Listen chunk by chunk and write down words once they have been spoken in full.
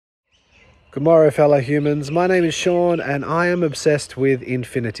Good morrow, fellow humans. My name is Sean and I am obsessed with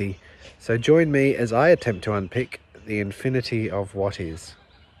infinity. So join me as I attempt to unpick the infinity of what is.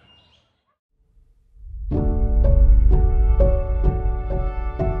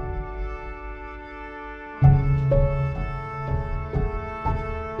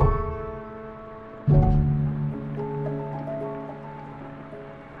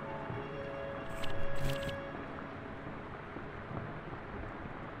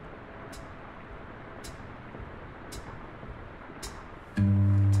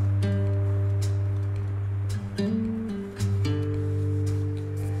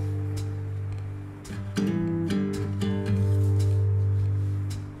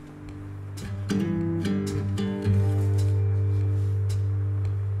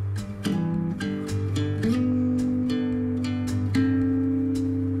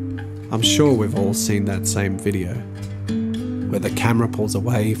 I'm sure we've all seen that same video, where the camera pulls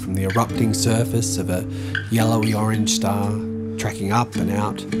away from the erupting surface of a yellowy orange star, tracking up and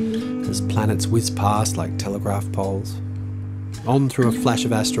out as planets whiz past like telegraph poles, on through a flash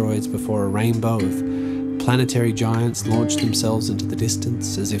of asteroids before a rainbow of planetary giants launch themselves into the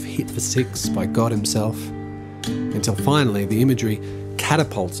distance as if hit for six by God himself, until finally the imagery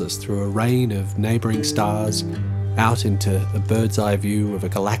catapults us through a rain of neighbouring stars out into a bird's eye view of a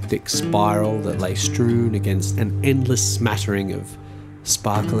galactic spiral that lay strewn against an endless smattering of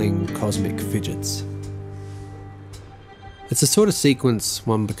sparkling cosmic fidgets. It's the sort of sequence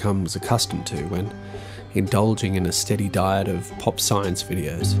one becomes accustomed to when indulging in a steady diet of pop science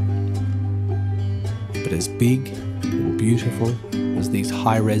videos. But as big and beautiful as these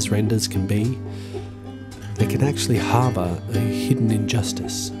high-res renders can be, they can actually harbour a hidden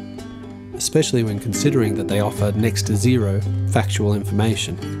injustice, especially when considering that they offer next to zero factual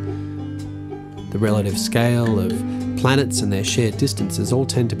information. The relative scale of planets and their shared distances all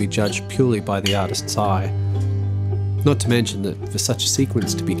tend to be judged purely by the artist's eye. Not to mention that for such a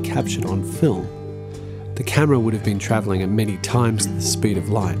sequence to be captured on film, the camera would have been travelling at many times the speed of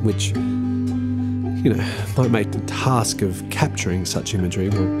light, which, might make the task of capturing such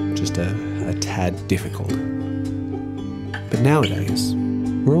imagery just a tad difficult. But nowadays,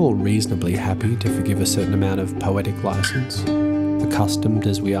 we're all reasonably happy to forgive a certain amount of poetic license, accustomed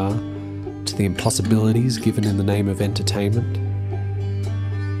as we are to the impossibilities given in the name of entertainment.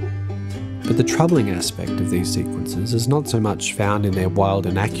 But the troubling aspect of these sequences is not so much found in their wild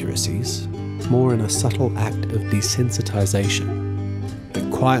inaccuracies, more in a subtle act of desensitization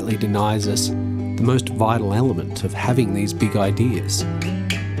that quietly denies us the most vital element of having these big ideas.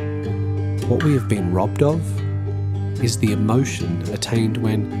 What we have been robbed of is the emotion attained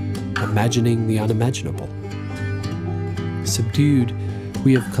when imagining the unimaginable. Subdued,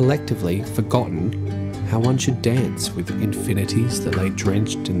 we have collectively forgotten how one should dance with infinities that lay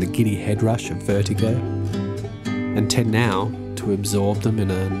drenched in the giddy head rush of vertigo, and tend now to absorb them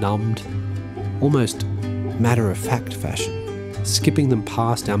in a numbed, almost matter-of-fact fashion, skipping them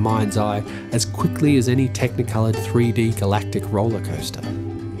past our mind's eye as quickly as any technicolored 3D galactic roller coaster.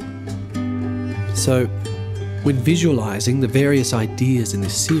 So, when visualising the various ideas in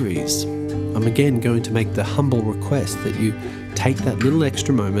this series, I'm again going to make the humble request that you take that little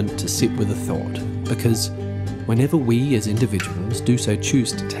extra moment to sit with a thought, because whenever we as individuals do so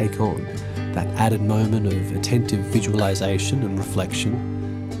choose to take on that added moment of attentive visualisation and reflection,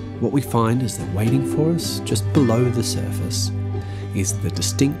 what we find is that waiting for us just below the surface is the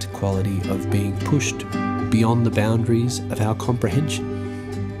distinct quality of being pushed beyond the boundaries of our comprehension.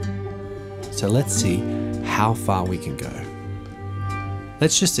 So let's see how far we can go.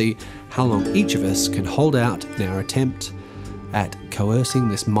 Let's just see how long each of us can hold out in our attempt at coercing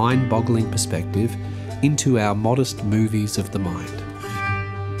this mind-boggling perspective into our modest movies of the mind.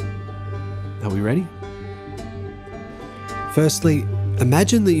 Are we ready? Firstly,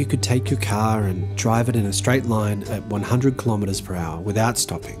 imagine that you could take your car and drive it in a straight line at 100 kilometers per hour without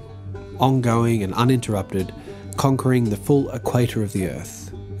stopping, ongoing and uninterrupted, conquering the full equator of the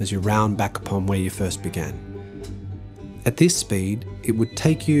Earth as you round back upon where you first began. At this speed, it would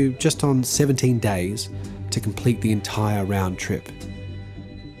take you just on 17 days to complete the entire round trip.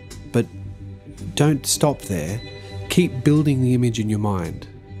 But don't stop there. Keep building the image in your mind.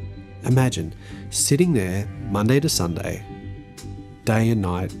 Imagine sitting there Monday to Sunday, day and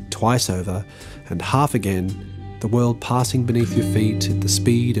night, twice over, and half again, the world passing beneath your feet at the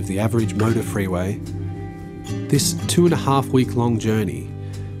speed of the average motor freeway. This 2.5 week long journey,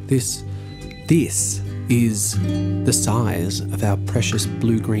 this is the size of our precious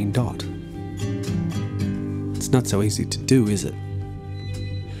blue-green dot. It's not so easy to do, is it?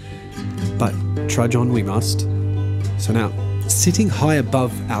 But trudge on we must. So now, sitting high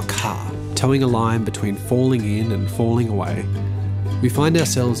above our car, towing a line between falling in and falling away, we find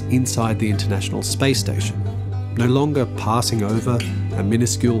ourselves inside the International Space Station, no longer passing over a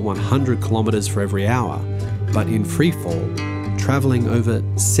minuscule 100 kilometres for every hour, but in freefall, travelling over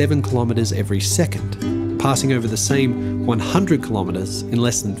 7 kilometres every second, passing over the same 100 kilometres in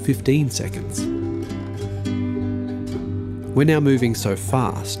less than 15 seconds. We're now moving so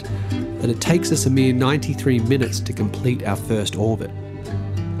fast that it takes us a mere 93 minutes to complete our first orbit,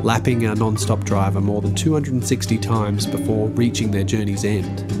 lapping our non-stop driver more than 260 times before reaching their journey's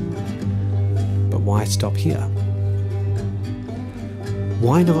end. But why stop here?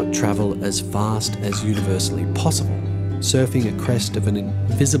 Why not travel as fast as universally possible, surfing a crest of an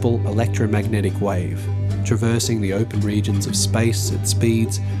invisible electromagnetic wave, traversing the open regions of space at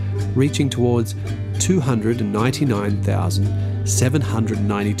speeds reaching towards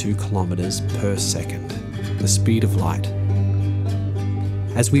 299,792 kilometres per second, the speed of light.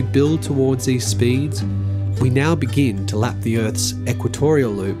 As we build towards these speeds, we now begin to lap the Earth's equatorial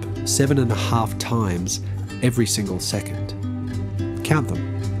loop 7.5 times every single second. Count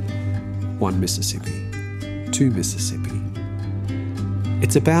them. 1 Mississippi, 2 Mississippi.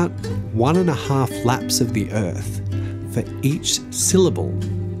 It's about 1.5 laps of the Earth for each syllable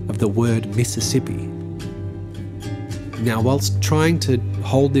of the word Mississippi. Now, whilst trying to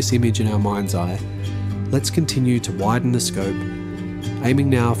hold this image in our mind's eye, let's continue to widen the scope,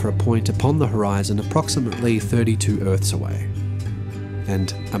 aiming now for a point upon the horizon approximately 32 Earths away,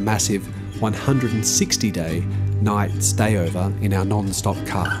 and a massive 160-day night stayover in our non-stop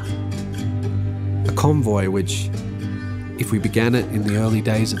car. A convoy which, if we began it in the early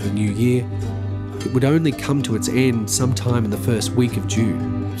days of the new year, it would only come to its end sometime in the first week of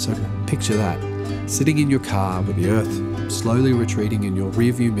June. So picture that, sitting in your car with the Earth slowly retreating in your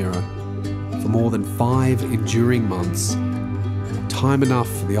rearview mirror for more than 5 enduring months, time enough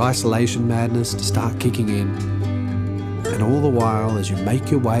for the isolation madness to start kicking in, and all the while as you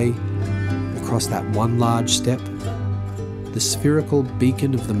make your way across that one large step, the spherical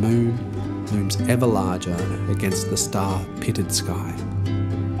beacon of the moon looms ever larger against the star-pitted sky.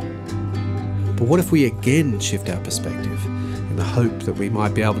 But what if we again shift our perspective in the hope that we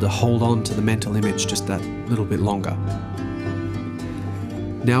might be able to hold on to the mental image just that little bit longer?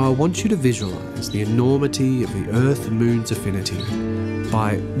 Now I want you to visualise the enormity of the Earth and Moon's affinity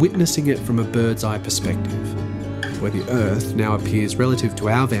by witnessing it from a bird's eye perspective, where the Earth now appears relative to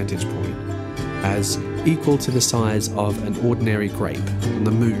our vantage point as equal to the size of an ordinary grape, and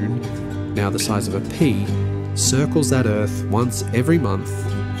the Moon, now the size of a pea, circles that Earth once every month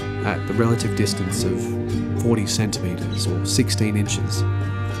at the relative distance of 40 centimetres or 16 inches,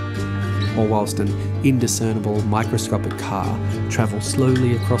 or whilst an indiscernible microscopic car travels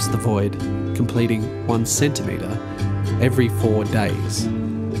slowly across the void, completing 1 centimetre every 4 days.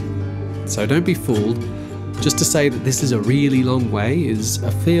 So don't be fooled. Just to say that this is a really long way is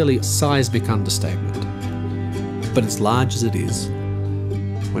a fairly seismic understatement. But as large as it is,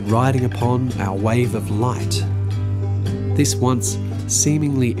 when riding upon our wave of light, this once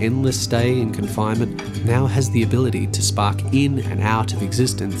seemingly endless stay in confinement now has the ability to spark in and out of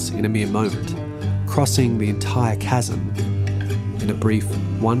existence in a mere moment, crossing the entire chasm in a brief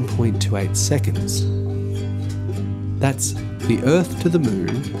 1.28 seconds. That's the Earth to the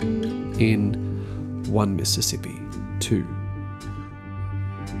Moon in 1 Mississippi, 2.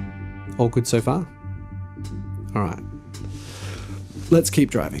 All good so far? Alright, let's keep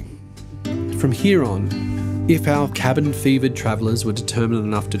driving. From here on, if our cabin-fevered travellers were determined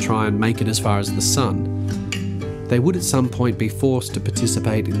enough to try and make it as far as the sun, they would at some point be forced to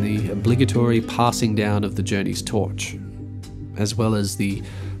participate in the obligatory passing down of the journey's torch, as well as the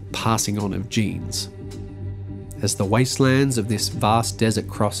passing on of genes, as the wastelands of this vast desert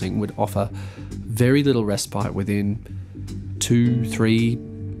crossing would offer very little respite within 2, 3,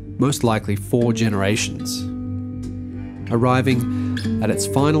 most likely 4 generations, arriving at its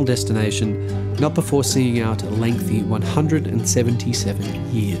final destination not before seeing out a lengthy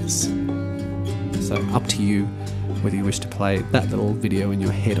 177 years. So up to you whether you wish to play that little video in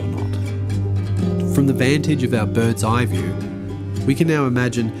your head or not. From the vantage of our bird's eye view, we can now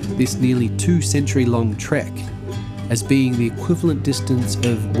imagine this nearly 2-century-long trek as being the equivalent distance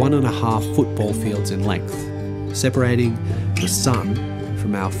of 1.5 football fields in length, separating the sun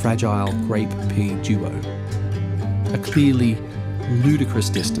from our fragile grape-pea duo. A clearly ludicrous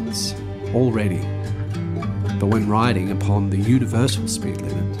distance already, but when riding upon the universal speed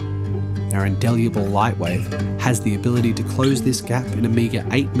limit, our indelible light wave has the ability to close this gap in a meagre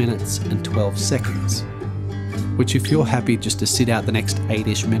 8 minutes and 12 seconds, which if you're happy just to sit out the next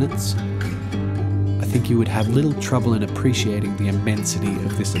 8-ish minutes, I think you would have little trouble in appreciating the immensity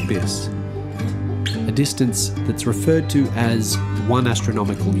of this abyss a distance that's referred to as 1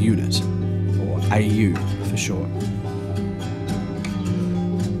 astronomical unit, or AU for short.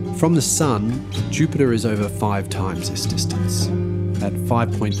 From the Sun, Jupiter is over 5 times this distance, at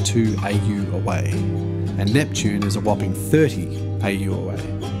 5.2 AU away, and Neptune is a whopping 30 AU away,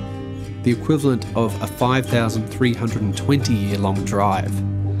 the equivalent of a 5,320-year-long drive.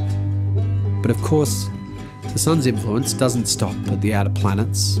 But of course, the Sun's influence doesn't stop at the outer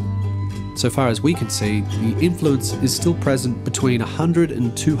planets. So far as we can see, the influence is still present between 100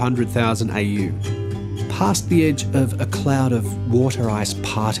 and 200,000 AU, past the edge of a cloud of water ice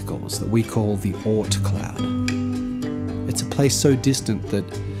particles that we call the Oort cloud. It's a place so distant that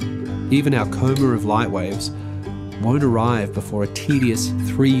even our coma of light waves won't arrive before a tedious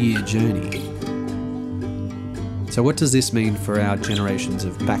 3-year journey. So what does this mean for our generations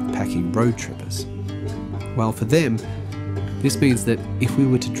of backpacking road trippers? Well, for them, this means that if we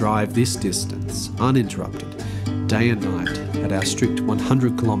were to drive this distance uninterrupted, day and night, at our strict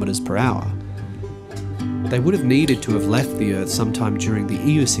 100 kilometers per hour, they would have needed to have left the Earth sometime during the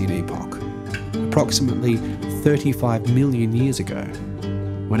Eocene epoch, approximately 35 million years ago,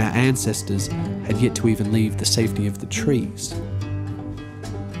 when our ancestors had yet to even leave the safety of the trees.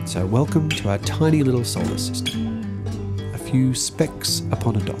 So welcome to our tiny little solar system, a few specks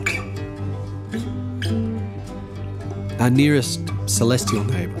upon a dot. Our nearest celestial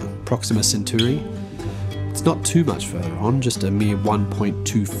neighbour, Proxima Centauri, it's not too much further on, just a mere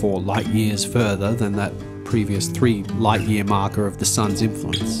 1.24 light years further than that previous 3 light year marker of the Sun's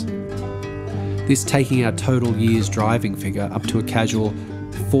influence. This taking our total years driving figure up to a casual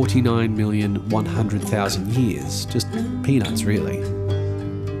 49,100,000 years, just peanuts really.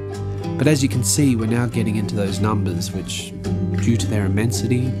 But as you can see, we're now getting into those numbers which, due to their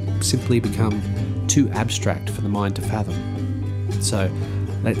immensity, simply become too abstract for the mind to fathom. So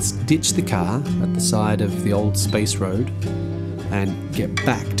let's ditch the car at the side of the old space road and get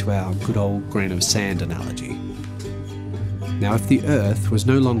back to our good old grain of sand analogy. Now, if the Earth was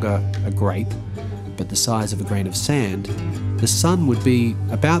no longer a grape, but the size of a grain of sand, the Sun would be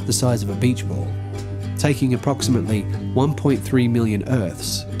about the size of a beach ball, taking approximately 1.3 million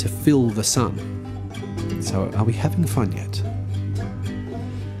Earths to fill the Sun. So are we having fun yet?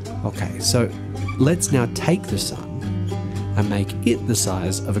 Okay, so let's now take the Sun and make it the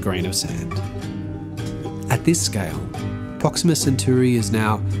size of a grain of sand. At this scale, Proxima Centauri is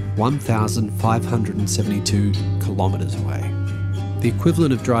now 1,572 kilometres away, the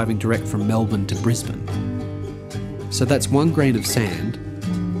equivalent of driving direct from Melbourne to Brisbane. So that's 1 grain of sand,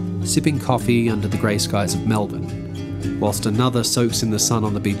 sipping coffee under the grey skies of Melbourne, whilst another soaks in the sun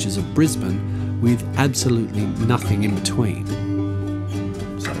on the beaches of Brisbane with absolutely nothing in between.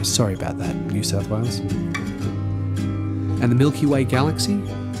 So sorry about that, New South Wales. And the Milky Way galaxy?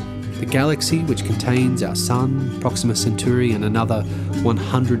 The galaxy which contains our Sun, Proxima Centauri, and another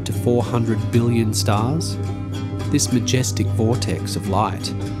 100 to 400 billion stars? This majestic vortex of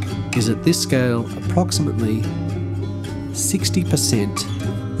light is at this scale approximately 60%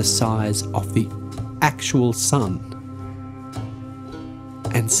 the size of the actual Sun.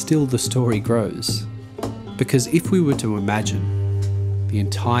 And still the story grows. Because if we were to imagine the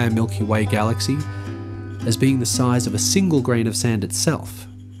entire Milky Way galaxy as being the size of a single grain of sand itself,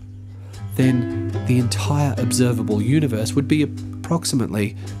 then the entire observable universe would be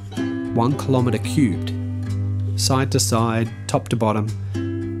approximately 1 kilometre cubed, side to side, top to bottom,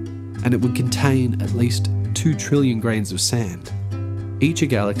 and it would contain at least 2 trillion grains of sand, each a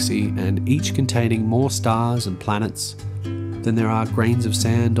galaxy and each containing more stars and planets than there are grains of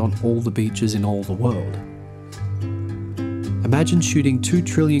sand on all the beaches in all the world. Imagine shooting 2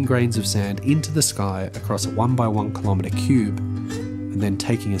 trillion grains of sand into the sky across a 1 by 1 kilometre cube and then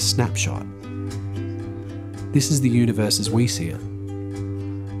taking a snapshot. This is the universe as we see it,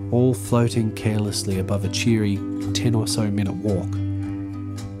 all floating carelessly above a cheery 10 or so minute walk.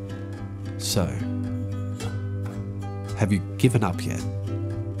 So, have you given up yet?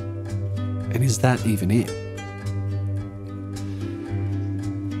 And is that even it?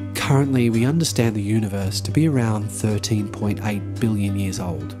 Currently, we understand the universe to be around 13.8 billion years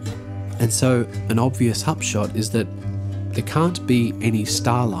old. And so, an obvious upshot is that there can't be any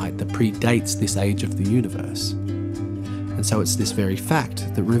starlight that predates this age of the universe. And so it's this very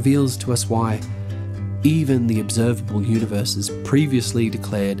fact that reveals to us why even the observable universe's previously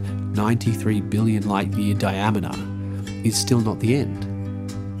declared 93 billion light-year diameter is still not the end.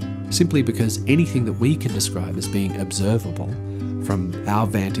 Simply because anything that we can describe as being observable from our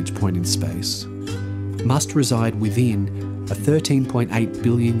vantage point in space must reside within a 13.8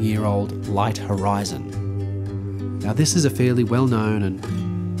 billion year old light horizon. Now, this is a fairly well-known and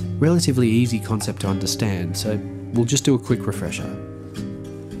relatively easy concept to understand, so we'll just do a quick refresher.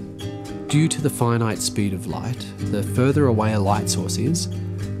 Due to the finite speed of light, the further away a light source is,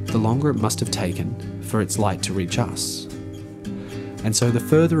 the longer it must have taken for its light to reach us. And so the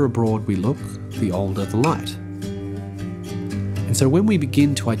further abroad we look, the older the light. And so when we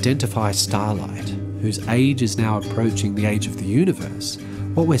begin to identify starlight, whose age is now approaching the age of the universe,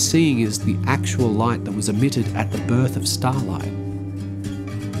 what we're seeing is the actual light that was emitted at the birth of starlight.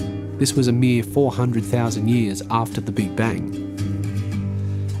 This was a mere 400,000 years after the Big Bang.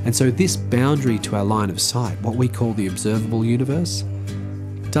 And so this boundary to our line of sight, what we call the observable universe,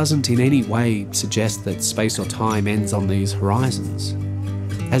 doesn't in any way suggest that space or time ends on these horizons,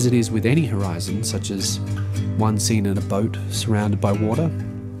 as it is with any horizon, such as one seen in a boat surrounded by water.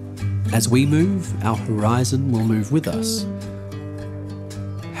 As we move, our horizon will move with us.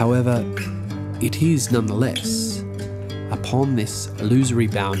 However, it is nonetheless upon this illusory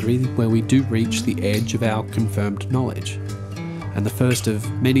boundary where we do reach the edge of our confirmed knowledge, and the first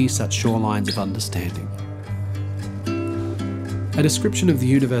of many such shorelines of understanding. A description of the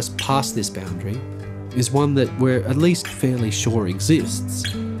universe past this boundary is one that we're at least fairly sure exists,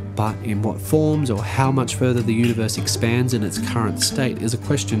 but in what forms or how much further the universe expands in its current state is a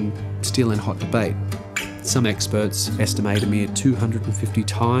question still in hot debate. Some experts estimate a mere 250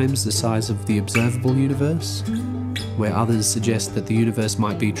 times the size of the observable universe, where others suggest that the universe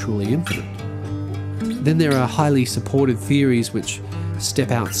might be truly infinite. Then there are highly supported theories which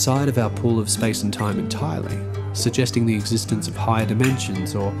step outside of our pool of space and time entirely, suggesting the existence of higher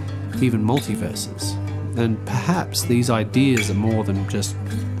dimensions or even multiverses. And perhaps these ideas are more than just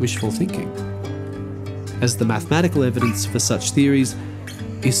wishful thinking, as the mathematical evidence for such theories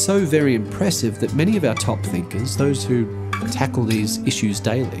is so very impressive that many of our top thinkers, those who tackle these issues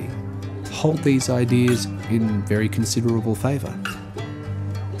daily, hold these ideas in very considerable favour.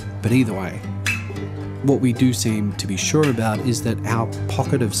 But either way, what we do seem to be sure about is that our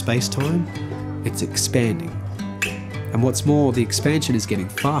pocket of space-time, it's expanding. And what's more, the expansion is getting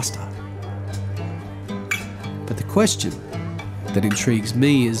faster. But the question that intrigues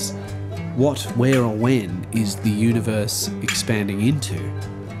me is what, where or when is the universe expanding into?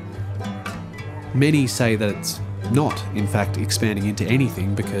 Many say that it's not, in fact, expanding into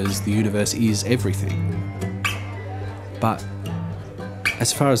anything because the universe is everything. But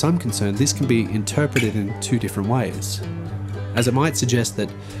as far as I'm concerned, this can be interpreted in two different ways, as it might suggest that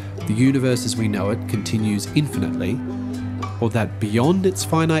the universe as we know it continues infinitely, or that beyond its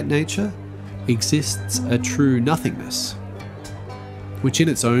finite nature exists a true nothingness, which in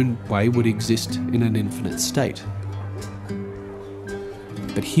its own way would exist in an infinite state.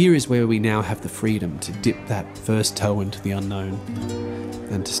 But here is where we now have the freedom to dip that first toe into the unknown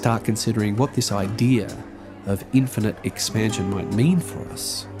and to start considering what this idea of infinite expansion might mean for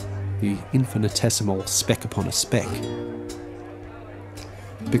us, the infinitesimal speck upon a speck.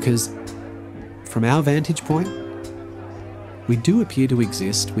 Because from our vantage point, we do appear to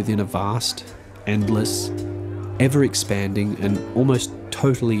exist within a vast, endless, ever-expanding and almost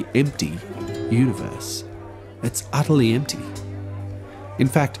totally empty universe. It's utterly empty. In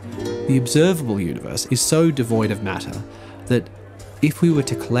fact, the observable universe is so devoid of matter that if we were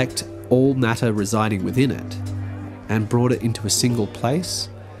to collect all matter residing within it and brought it into a single place,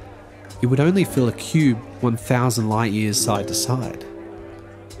 it would only fill a cube 1,000 light years side to side.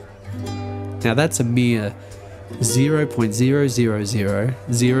 Now that's a mere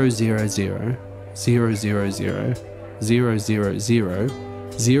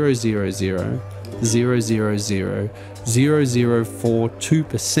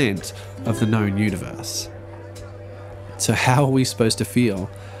of the known universe. So how are we supposed to feel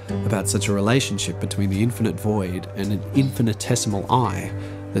about such a relationship between the infinite void and an infinitesimal I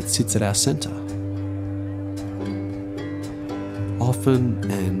that sits at our centre?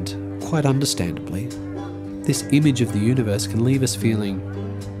 Often, and quite understandably, this image of the universe can leave us feeling,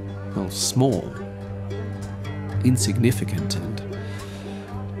 well, small, insignificant and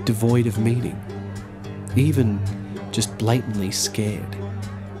devoid of meaning, even just blatantly scared.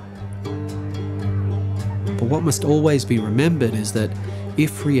 But what must always be remembered is that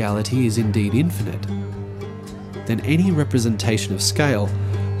if reality is indeed infinite, then any representation of scale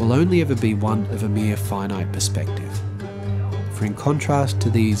will only ever be one of a mere finite perspective. For in contrast to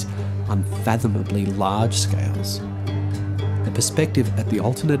these unfathomably large scales, the perspective at the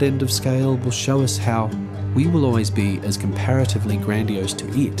alternate end of scale will show us how we will always be as comparatively grandiose to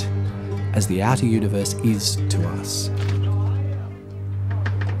it as the outer universe is to us.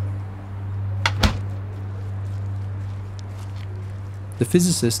 The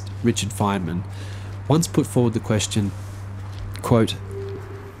physicist Richard Feynman once put forward the question, quote,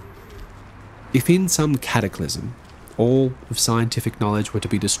 If in some cataclysm all of scientific knowledge were to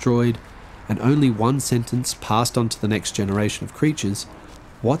be destroyed and only one sentence passed on to the next generation of creatures,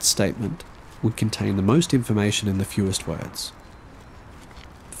 what statement would contain the most information in the fewest words?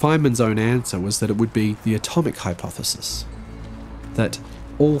 Feynman's own answer was that it would be the atomic hypothesis, that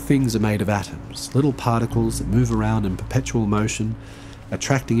all things are made of atoms, little particles that move around in perpetual motion,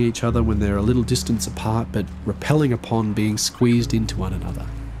 attracting each other when they're a little distance apart, but repelling upon being squeezed into one another.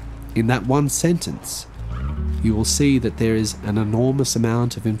 In that one sentence, you will see that there is an enormous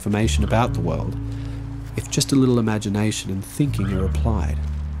amount of information about the world, if just a little imagination and thinking are applied.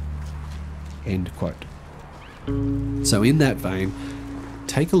 End quote. So in that vein,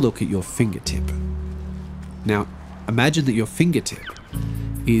 take a look at your fingertip. Now, imagine that your fingertip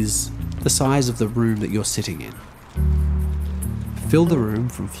is the size of the room that you're sitting in. Fill the room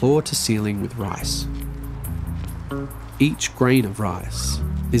from floor to ceiling with rice. Each grain of rice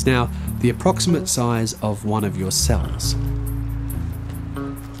is now the approximate size of one of your cells.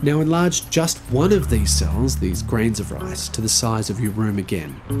 Now enlarge just one of these cells, these grains of rice, to the size of your room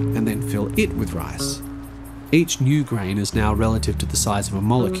again, and then fill it with rice. Each new grain is now relative to the size of a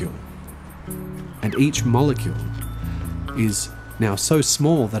molecule, and each molecule is now so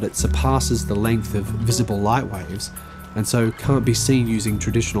small that it surpasses the length of visible light waves, and so can't be seen using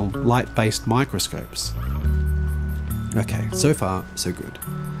traditional light-based microscopes. Okay, so far, so good.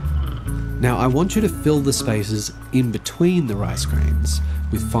 Now I want you to fill the spaces in between the rice grains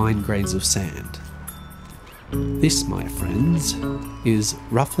with fine grains of sand. This, my friends, is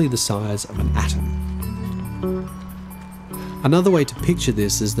roughly the size of an atom. Another way to picture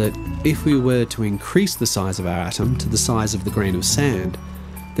this is that if we were to increase the size of our atom to the size of the grain of sand,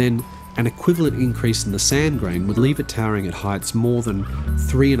 then an equivalent increase in the sand grain would leave it towering at heights more than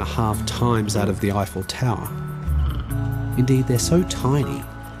 3.5 times that of the Eiffel Tower. Indeed, they're so tiny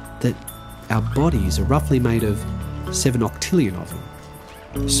that our bodies are roughly made of 7 octillion of them.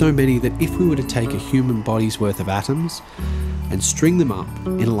 So many that if we were to take a human body's worth of atoms and string them up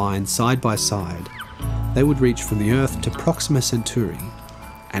in a line side by side, they would reach from the Earth to Proxima Centauri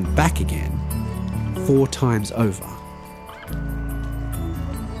and back again 4 times over.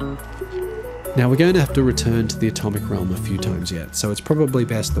 Now we're going to have to return to the atomic realm a few times yet, so it's probably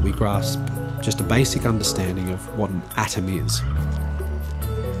best that we grasp just a basic understanding of what an atom is.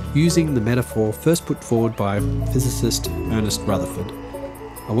 Using the metaphor first put forward by physicist Ernest Rutherford,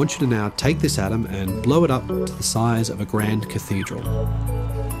 I want you to now take this atom and blow it up to the size of a grand cathedral.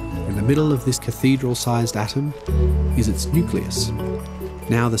 In the middle of this cathedral-sized atom is its nucleus,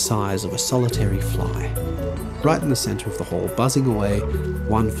 now the size of a solitary fly. Right in the centre of the hall, buzzing away,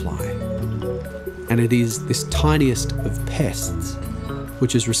 one fly. And it is this tiniest of pests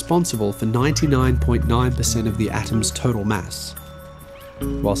which is responsible for 99.9% of the atom's total mass.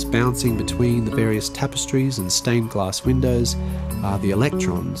 Whilst bouncing between the various tapestries and stained glass windows are the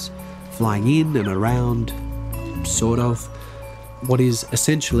electrons, flying in and around, sort of, what is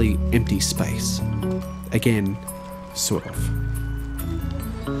essentially empty space. Again, sort of.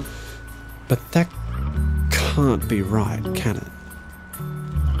 But that can't be right, can it?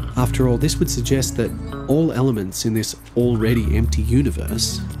 After all, this would suggest that all elements in this already empty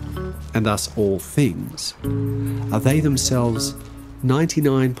universe, and thus all things, are they themselves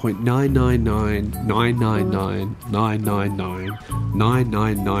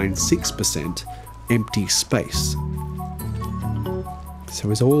 99.99999999996% empty space. So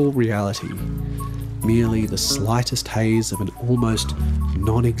is all reality merely the slightest haze of an almost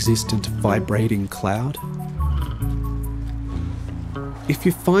non-existent vibrating cloud? If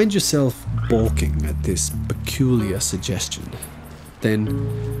you find yourself balking at this peculiar suggestion, then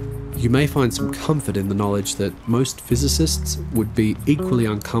you may find some comfort in the knowledge that most physicists would be equally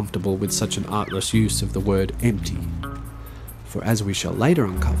uncomfortable with such an artless use of the word empty. For as we shall later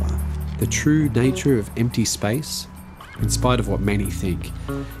uncover, the true nature of empty space, in spite of what many think,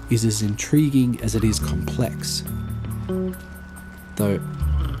 is as intriguing as it is complex. Though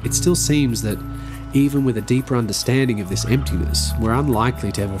it still seems that even with a deeper understanding of this emptiness, we're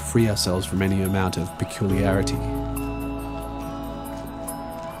unlikely to ever free ourselves from any amount of peculiarity.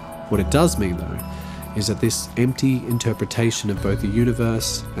 What it does mean, though, is that this empty interpretation of both the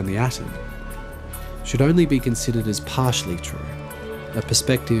universe and the atom should only be considered as partially true, a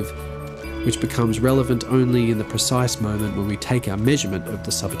perspective which becomes relevant only in the precise moment when we take our measurement of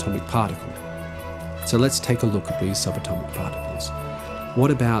the subatomic particle. So let's take a look at these subatomic particles. What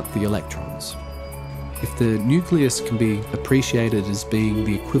about the electrons? If the nucleus can be appreciated as being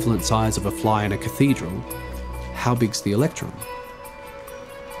the equivalent size of a fly in a cathedral, how big's the electron?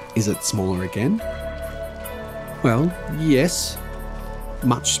 Is it smaller again? Well, yes,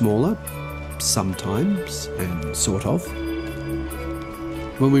 much smaller, sometimes, and sort of.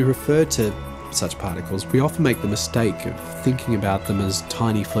 When we refer to such particles, we often make the mistake of thinking about them as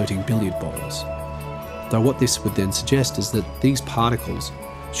tiny floating billiard balls. Though what this would then suggest is that these particles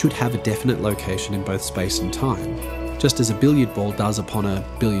should have a definite location in both space and time, just as a billiard ball does upon a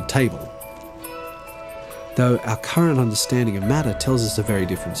billiard table. Though our current understanding of matter tells us a very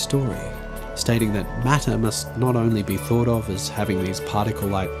different story, stating that matter must not only be thought of as having these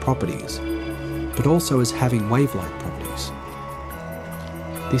particle-like properties, but also as having wave-like properties.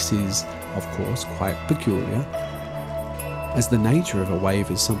 This is, of course, quite peculiar, as the nature of a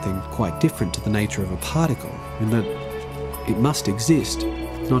wave is something quite different to the nature of a particle, in that it must exist,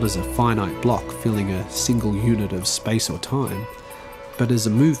 not as a finite block filling a single unit of space or time, but as a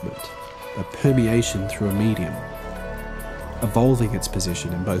movement, a permeation through a medium, evolving its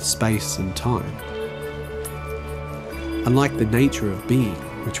position in both space and time. Unlike the nature of being,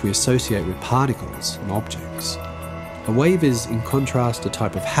 which we associate with particles and objects, a wave is, in contrast, a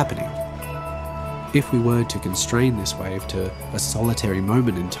type of happening. If we were to constrain this wave to a solitary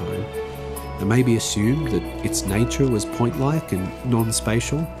moment in time, it may be assumed that its nature was point-like and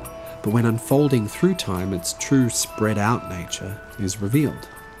non-spatial, but when unfolding through time, its true spread-out nature is revealed.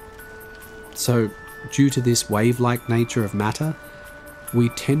 So, due to this wave-like nature of matter, we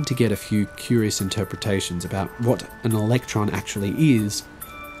tend to get a few curious interpretations about what an electron actually is,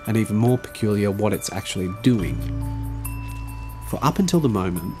 and even more peculiar, what it's actually doing. For up until the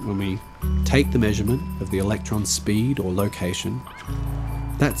moment when we take the measurement of the electron's speed or location,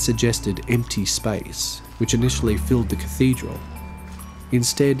 that suggested empty space, which initially filled the cathedral,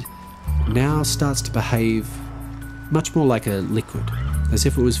 instead now starts to behave much more like a liquid, as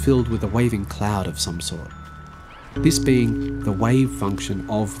if it was filled with a waving cloud of some sort. This being the wave function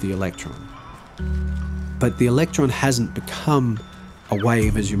of the electron. But the electron hasn't become a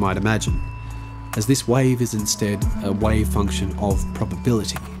wave as you might imagine, as this wave is instead a wave function of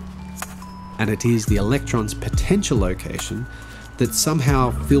probability. And it is the electron's potential location that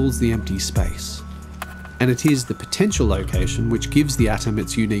somehow fills the empty space. And it is the potential location which gives the atom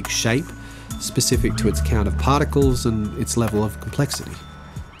its unique shape, specific to its count of particles and its level of complexity.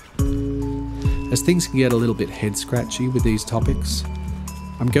 As things can get a little bit head-scratchy with these topics,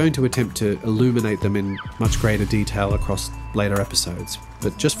 I'm going to attempt to illuminate them in much greater detail across later episodes,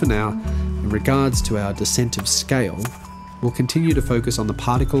 but just for now, in regards to our descent of scale, we'll continue to focus on the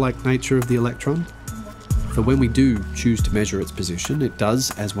particle-like nature of the electron, for when we do choose to measure its position, it does,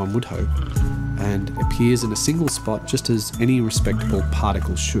 as one would hope, and appears in a single spot just as any respectable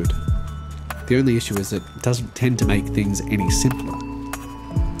particle should. The only issue is that it doesn't tend to make things any simpler,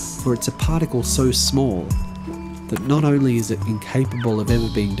 for it's a particle so small that not only is it incapable of ever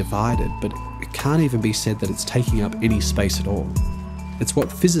being divided, but it can't even be said that it's taking up any space at all. It's what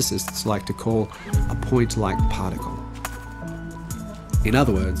physicists like to call a point-like particle. In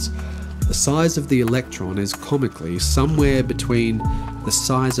other words, the size of the electron is comically somewhere between the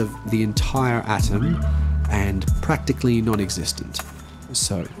size of the entire atom and practically non-existent.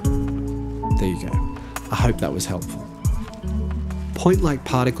 So, there you go. I hope that was helpful. Point-like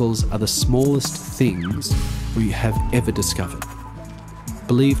particles are the smallest things we have ever discovered,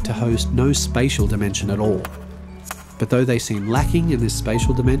 believed to host no spatial dimension at all. But though they seem lacking in this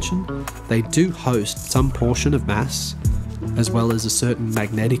spatial dimension, they do host some portion of mass, as well as a certain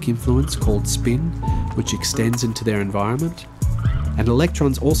magnetic influence called spin, which extends into their environment. And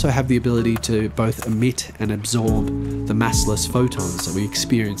electrons also have the ability to both emit and absorb the massless photons that we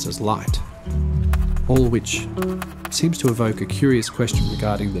experience as light. All which seems to evoke a curious question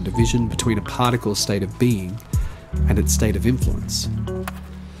regarding the division between a particle's state of being and its state of influence.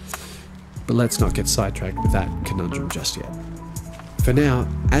 But let's not get sidetracked with that conundrum just yet. For now,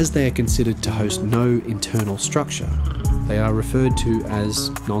 as they are considered to host no internal structure, they are referred to as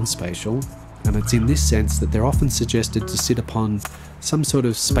non-spatial, and it's in this sense that they're often suggested to sit upon some sort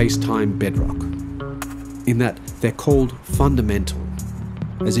of space-time bedrock, in that they're called fundamental,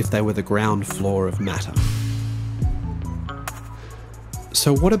 as if they were the ground floor of matter.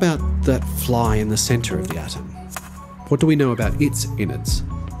 So what about that fly in the centre of the atom? What do we know about its innards?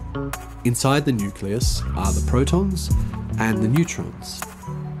 Inside the nucleus are the protons and the neutrons,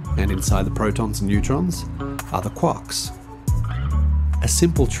 and inside the protons and neutrons are the quarks. A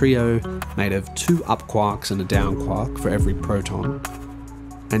simple trio made of 2 up quarks and a down quark for every proton,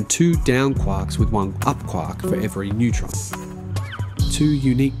 and 2 down quarks with 1 up quark for every neutron. 2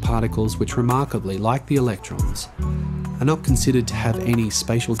 unique particles which, remarkably, like the electrons, are not considered to have any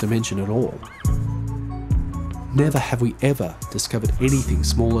spatial dimension at all. Never have we ever discovered anything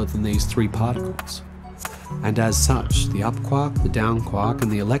smaller than these 3 particles, and as such, the up quark, the down quark,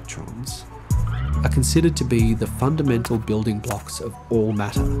 and the electrons are considered to be the fundamental building blocks of all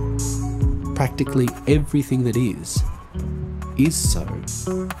matter. Practically everything that is so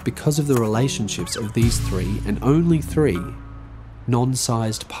because of the relationships of these three, and only three,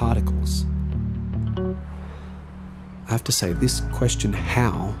 non-sized particles. I have to say, this question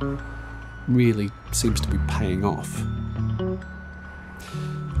how really seems to be paying off.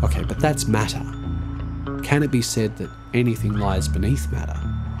 Okay, but that's matter. Can it be said that anything lies beneath matter?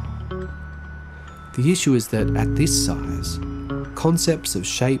 The issue is that at this size, concepts of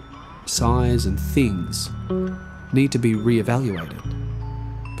shape, size, and things need to be re-evaluated.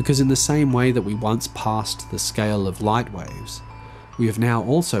 Because in the same way that we once passed the scale of light waves, we have now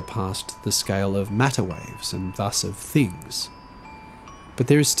also passed the scale of matter waves, and thus of things. But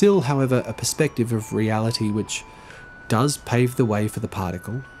there is still, however, a perspective of reality which does pave the way for the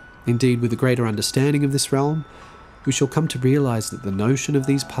particle. Indeed, with a greater understanding of this realm, we shall come to realise that the notion of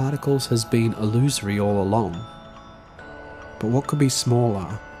these particles has been illusory all along. But what could be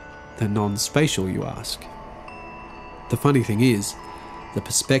smaller than non-spatial, you ask? The funny thing is, the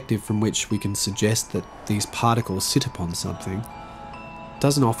perspective from which we can suggest that these particles sit upon something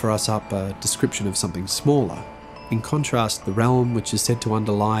doesn't offer us up a description of something smaller. In contrast, the realm which is said to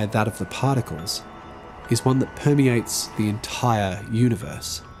underlie that of the particles is one that permeates the entire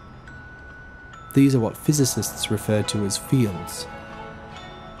universe. These are what physicists refer to as fields.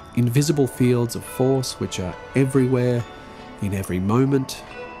 Invisible fields of force which are everywhere, in every moment,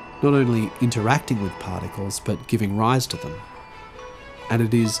 not only interacting with particles, but giving rise to them. And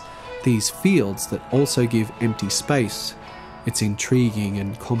it is these fields that also give empty space its intriguing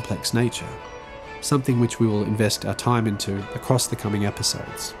and complex nature, something which we will invest our time into across the coming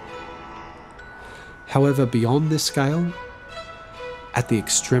episodes. However, beyond this scale, at the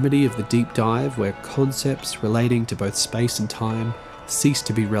extremity of the deep dive where concepts relating to both space and time cease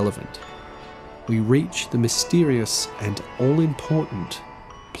to be relevant, we reach the mysterious and all-important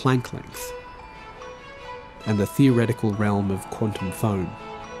Planck length and the theoretical realm of quantum foam.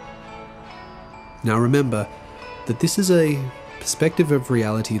 Now remember that this is a perspective of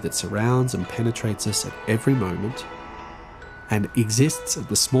reality that surrounds and penetrates us at every moment and exists at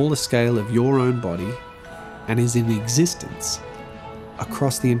the smallest scale of your own body and is in existence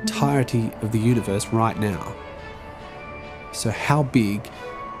across the entirety of the universe right now. So how big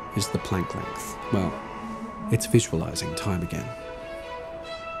is the Planck length? Well, it's visualizing time again.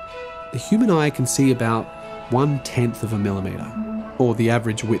 The human eye can see about 1/10 of a millimetre, or the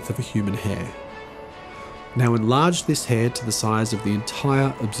average width of a human hair. Now enlarge this hair to the size of the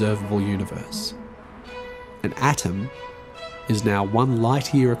entire observable universe. An atom is now 1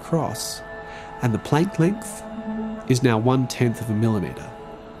 light year across, and the Planck length is now 1/10 of a millimetre,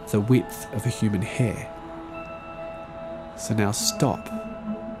 the width of a human hair. So now stop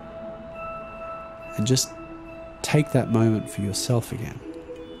and just take that moment for yourself again.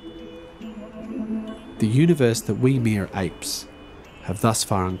 The universe that we mere apes have thus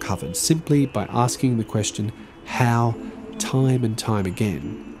far uncovered simply by asking the question how, time and time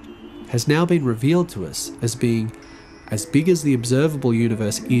again, has now been revealed to us as being as big as the observable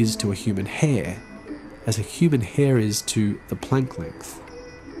universe is to a human hair, as a human hair is to the Planck length.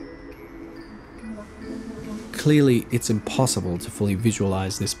 Clearly, it's impossible to fully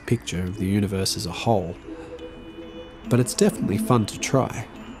visualize this picture of the universe as a whole, but it's definitely fun to try.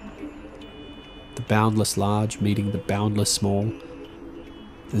 The boundless large meeting the boundless small,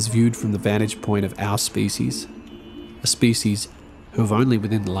 as viewed from the vantage point of our species, a species who have only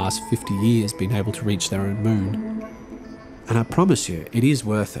within the last 50 years been able to reach their own moon. And I promise you, it is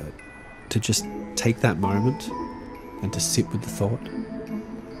worth it to just take that moment and to sit with the thought.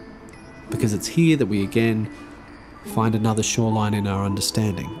 Because it's here that we again find another shoreline in our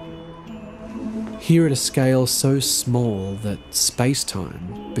understanding. Here at a scale so small that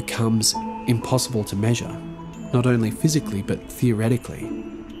space-time becomes impossible to measure, not only physically but theoretically,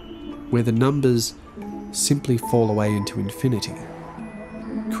 where the numbers simply fall away into infinity,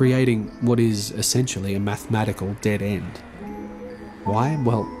 creating what is essentially a mathematical dead end. Why?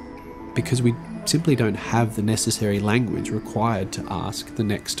 Well, because we simply don't have the necessary language required to ask the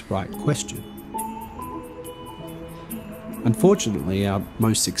next right question. Unfortunately, our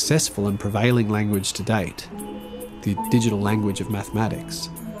most successful and prevailing language to date, the digital language of mathematics,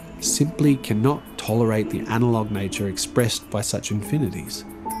 simply cannot tolerate the analog nature expressed by such infinities,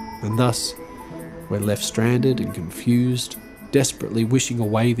 and thus we're left stranded and confused, desperately wishing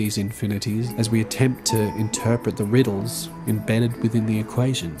away these infinities as we attempt to interpret the riddles embedded within the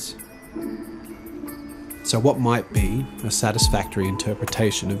equations. So what might be a satisfactory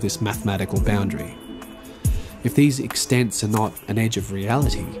interpretation of this mathematical boundary? If these extents are not an edge of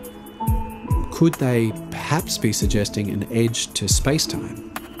reality, Could they perhaps be suggesting an edge to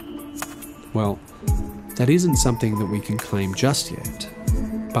space-time? Well, that isn't something that we can claim just yet,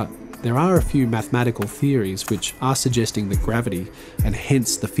 but there are a few mathematical theories which are suggesting that gravity, and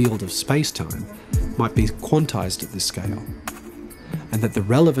hence the field of space-time, might be quantized at this scale, and that the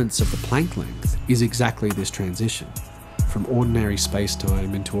relevance of the Planck length is exactly this transition, from ordinary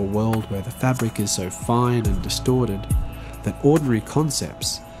space-time into a world where the fabric is so fine and distorted that ordinary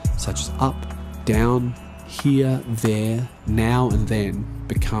concepts such as up, down, here, there, now and then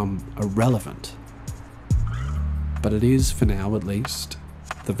become irrelevant. But it is, for now at least,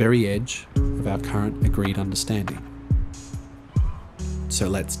 the very edge of our current agreed understanding. So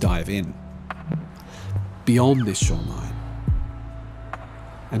let's dive in, beyond this shoreline,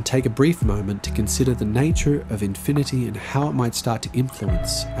 and take a brief moment to consider the nature of infinity and how it might start to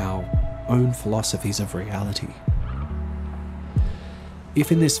influence our own philosophies of reality. If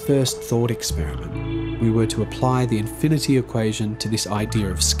in this first thought experiment we were to apply the infinity equation to this idea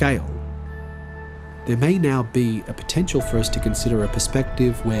of scale, there may now be a potential for us to consider a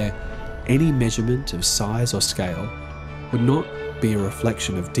perspective where any measurement of size or scale would not be a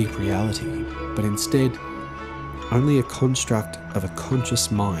reflection of deep reality, but instead only a construct of a conscious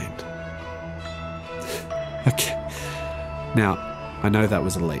mind. Okay, now I know that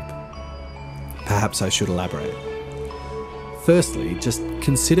was a leap. Perhaps I should elaborate. Firstly, just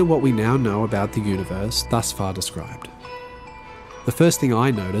consider what we now know about the universe thus far described. The first thing I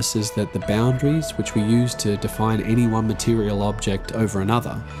notice is that the boundaries which we use to define any one material object over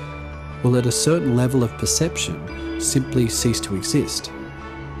another will at a certain level of perception simply cease to exist.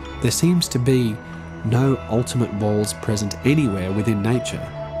 There seems to be no ultimate walls present anywhere within nature,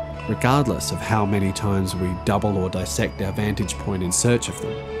 regardless of how many times we double or dissect our vantage point in search of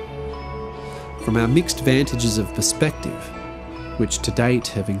them. From our mixed vantages of perspective, which to date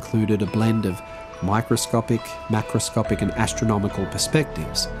have included a blend of microscopic, macroscopic and astronomical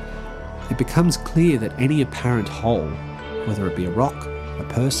perspectives, it becomes clear that any apparent whole, whether it be a rock, a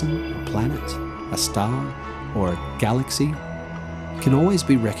person, a planet, a star, or a galaxy, can always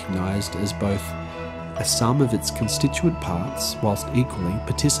be recognised as both a sum of its constituent parts whilst equally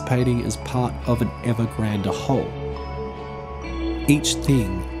participating as part of an ever grander whole. Each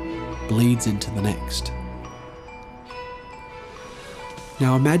thing bleeds into the next.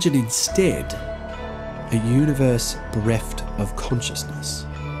 Now imagine instead a universe bereft of consciousness.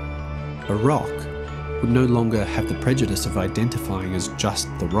 A rock would no longer have the prejudice of identifying as just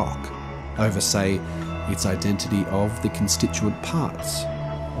the rock over, say, its identity of the constituent parts,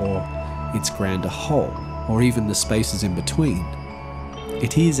 or its grander whole, or even the spaces in between.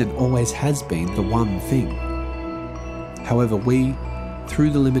 It is and always has been the one thing. However, we,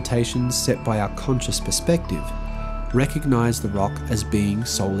 through the limitations set by our conscious perspective, recognize the rock as being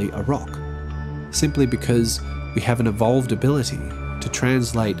solely a rock, simply because we have an evolved ability to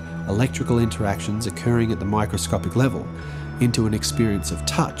translate electrical interactions occurring at the microscopic level into an experience of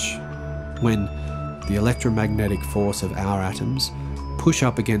touch, when the electromagnetic force of our atoms push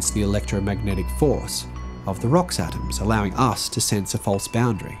up against the electromagnetic force of the rock's atoms, allowing us to sense a false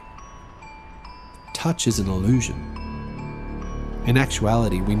boundary. Touch is an illusion. In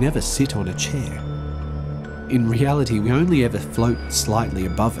actuality, we never sit on a chair. In reality, we only ever float slightly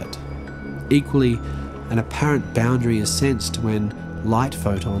above it. Equally, an apparent boundary is sensed when light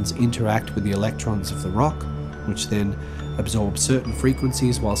photons interact with the electrons of the rock, which then absorb certain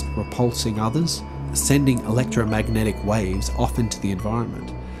frequencies whilst repulsing others, sending electromagnetic waves off into the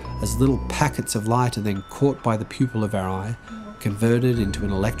environment. As little packets of light are then caught by the pupil of our eye, converted into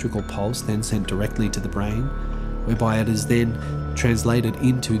an electrical pulse, then sent directly to the brain, whereby it is then translated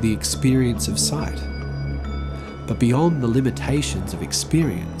into the experience of sight. But beyond the limitations of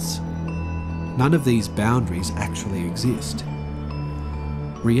experience, none of these boundaries actually exist.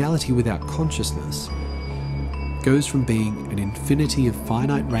 Reality without consciousness goes from being an infinity of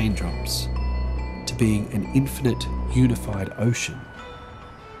finite raindrops to being an infinite unified ocean.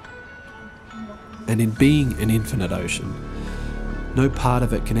 And in being an infinite ocean, no part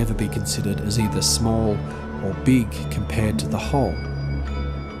of it can ever be considered as either small or big compared to the whole.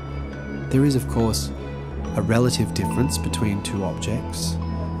 There is, of course, a relative difference between two objects,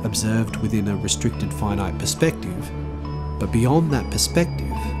 observed within a restricted finite perspective, but beyond that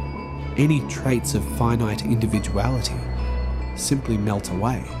perspective, any traits of finite individuality simply melt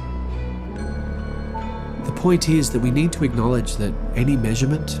away. The point is that we need to acknowledge that any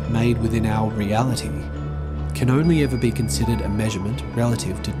measurement made within our reality can only ever be considered a measurement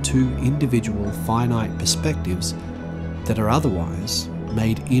relative to two individual finite perspectives that are otherwise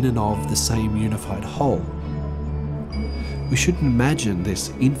made in and of the same unified whole. We shouldn't imagine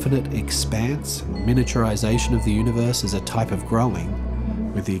this infinite expanse and miniaturization of the universe as a type of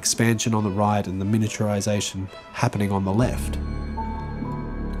growing, with the expansion on the right and the miniaturization happening on the left.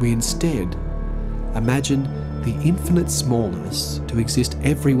 We instead imagine the infinite smallness to exist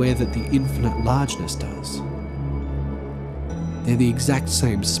everywhere that the infinite largeness does. They're the exact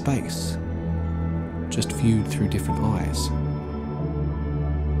same space, just viewed through different eyes.